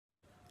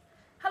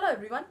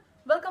everyone,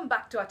 welcome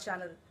back to our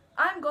channel.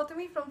 I am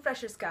Gautami from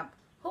Freshers Camp.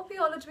 Hope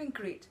you all are doing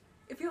great.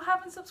 If you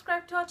haven't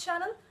subscribed to our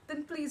channel,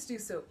 then please do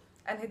so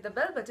and hit the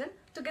bell button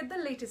to get the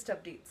latest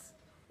updates.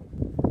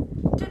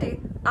 Today,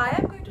 I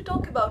am going to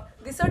talk about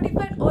the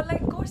certified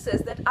online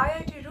courses that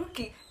IIT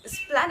Roorkee is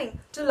planning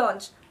to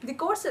launch. The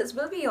courses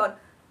will be on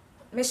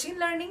machine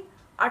learning,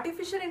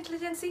 artificial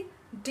intelligence,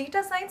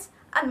 data science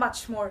and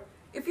much more.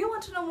 If you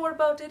want to know more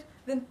about it,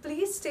 then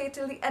please stay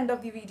till the end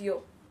of the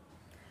video.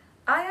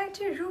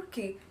 IIT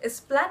Roorkee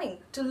is planning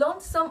to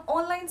launch some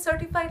online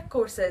certified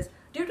courses.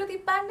 Due to the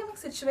pandemic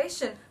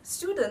situation,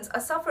 students are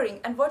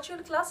suffering and virtual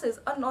classes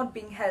are not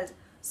being held.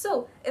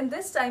 So, in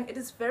this time, it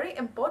is very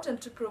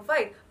important to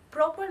provide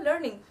proper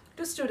learning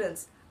to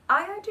students.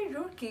 IIT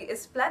Roorkee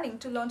is planning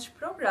to launch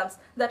programs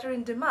that are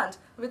in demand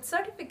with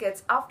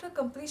certificates after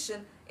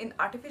completion in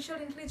artificial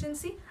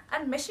intelligence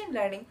and machine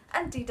learning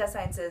and data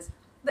sciences.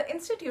 The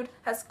institute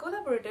has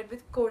collaborated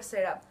with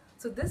Coursera.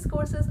 So these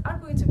courses are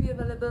going to be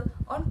available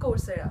on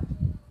Coursera.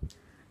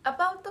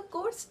 About the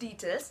course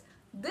details,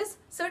 these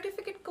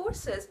certificate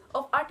courses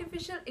of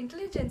artificial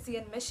intelligence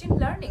and machine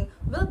learning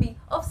will be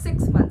of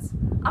 6 months.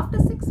 After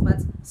 6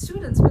 months,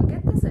 students will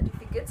get the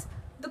certificates.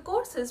 The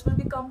courses will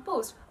be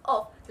composed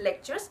of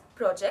lectures,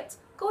 projects,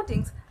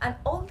 codings and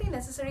all the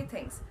necessary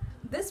things.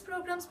 These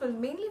programs will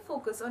mainly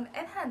focus on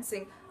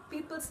enhancing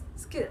people's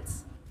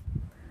skills.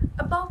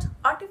 About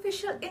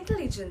artificial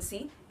intelligence,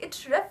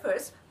 it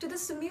refers to the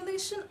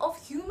simulation of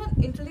human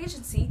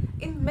intelligence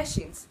in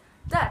machines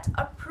that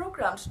are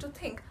programmed to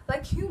think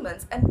like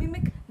humans and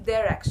mimic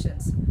their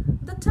actions.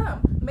 The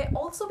term may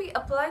also be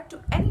applied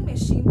to any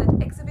machine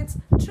that exhibits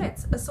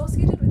traits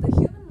associated with the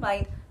human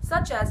mind,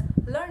 such as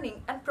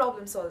learning and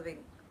problem solving.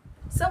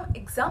 Some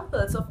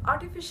examples of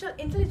artificial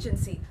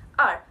intelligence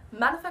are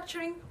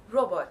manufacturing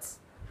robots.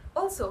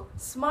 Also,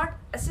 smart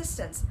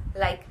assistants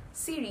like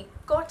Siri,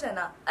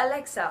 Cortana,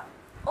 Alexa.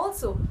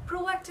 Also,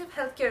 proactive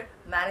healthcare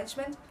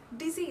management,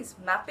 disease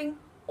mapping,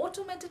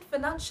 automated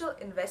financial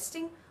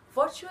investing,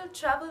 virtual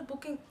travel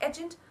booking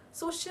agent,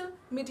 social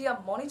media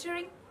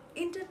monitoring,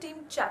 inter-team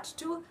chat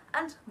tool,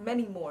 and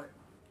many more.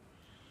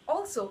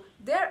 Also,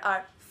 there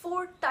are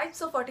 4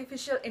 types of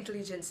artificial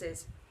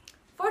intelligences.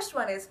 First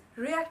one is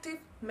reactive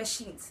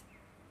machines.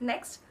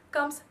 Next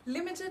comes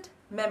limited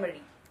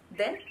memory.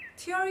 Then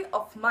theory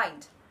of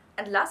mind.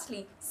 And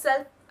lastly,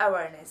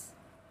 self-awareness.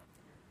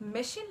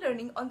 Machine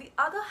learning, on the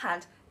other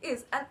hand,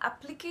 is an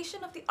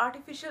application of the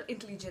artificial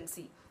intelligence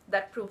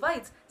that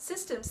provides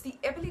systems the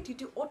ability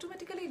to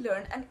automatically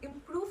learn and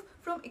improve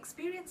from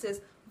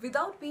experiences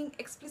without being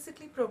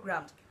explicitly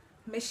programmed.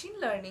 Machine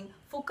learning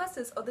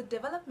focuses on the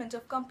development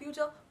of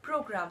computer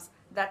programs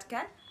that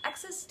can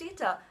access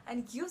data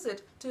and use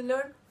it to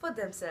learn for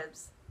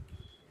themselves.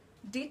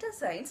 Data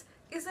science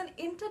is an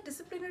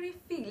interdisciplinary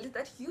field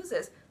that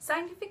uses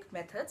scientific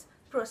methods,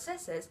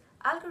 processes,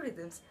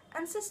 algorithms,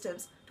 and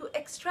systems to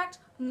extract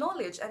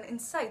knowledge and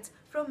insights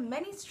from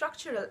many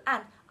structural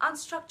and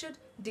unstructured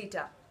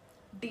data.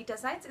 Data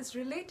science is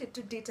related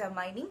to data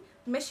mining,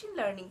 machine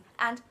learning,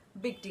 and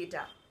big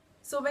data.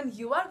 So when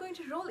you are going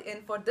to roll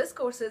in for these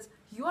courses,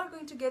 you are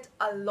going to get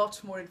a lot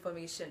more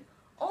information.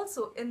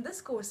 Also, in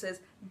these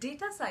courses,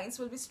 data science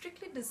will be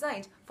strictly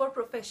designed for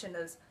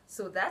professionals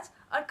so that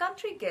our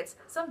country gets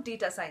some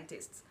data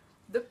scientists.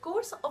 The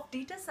course of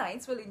data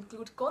science will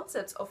include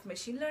concepts of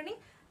machine learning,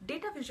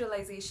 data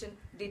visualization,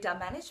 data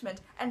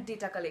management, and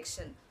data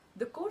collection.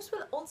 The course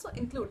will also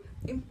include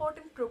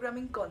important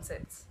programming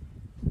concepts.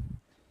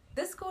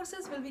 These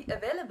courses will be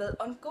available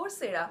on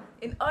Coursera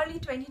in early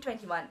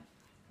 2021.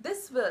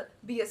 This will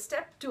be a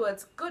step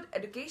towards good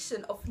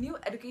education of new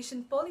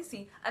education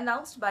policy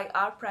announced by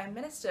our Prime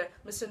Minister,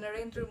 Mr.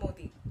 Narendra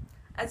Modi.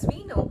 As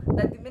we know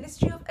that the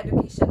Ministry of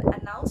Education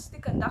announced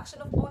the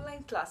conduction of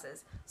online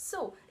classes,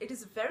 so it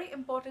is very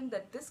important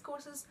that these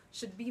courses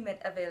should be made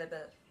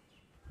available.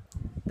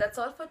 That's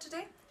all for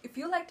today. If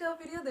you liked our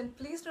video, then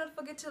please don't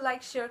forget to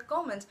like, share,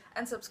 comment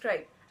and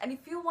subscribe. And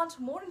if you want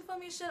more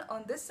information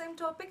on this same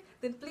topic,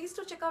 then please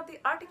do check out the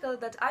article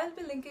that I'll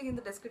be linking in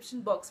the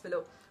description box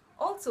below.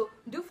 Also,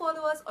 do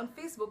follow us on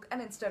Facebook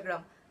and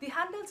Instagram. The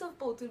handles of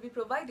both will be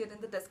provided in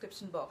the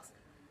description box.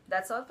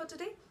 That's all for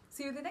today.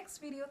 See you in the next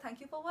video.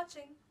 Thank you for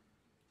watching.